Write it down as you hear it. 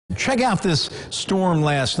Check out this storm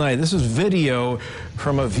last night. This is video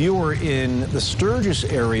from a viewer in the Sturgis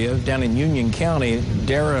area down in Union County,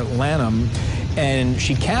 Dara Lanham. And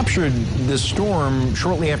she captured this storm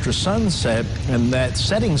shortly after sunset, and that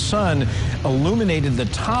setting sun illuminated the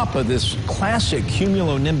top of this classic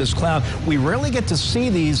cumulonimbus cloud. We rarely get to see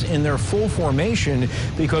these in their full formation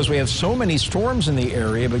because we have so many storms in the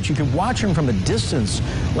area, but you could watch them from a distance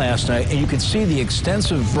last night, and you could see the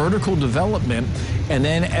extensive vertical development. And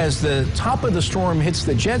then as the top of the storm hits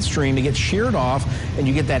the jet stream, it gets sheared off, and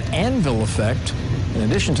you get that anvil effect. In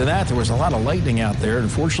addition to that, there was a lot of lightning out there.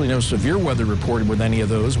 Unfortunately, no severe weather reported with any of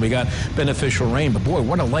those. We got beneficial rain, but boy,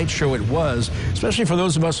 what a light show it was, especially for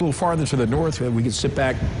those of us a little farther to the north. We could sit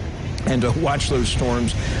back and watch those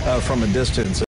storms from a distance.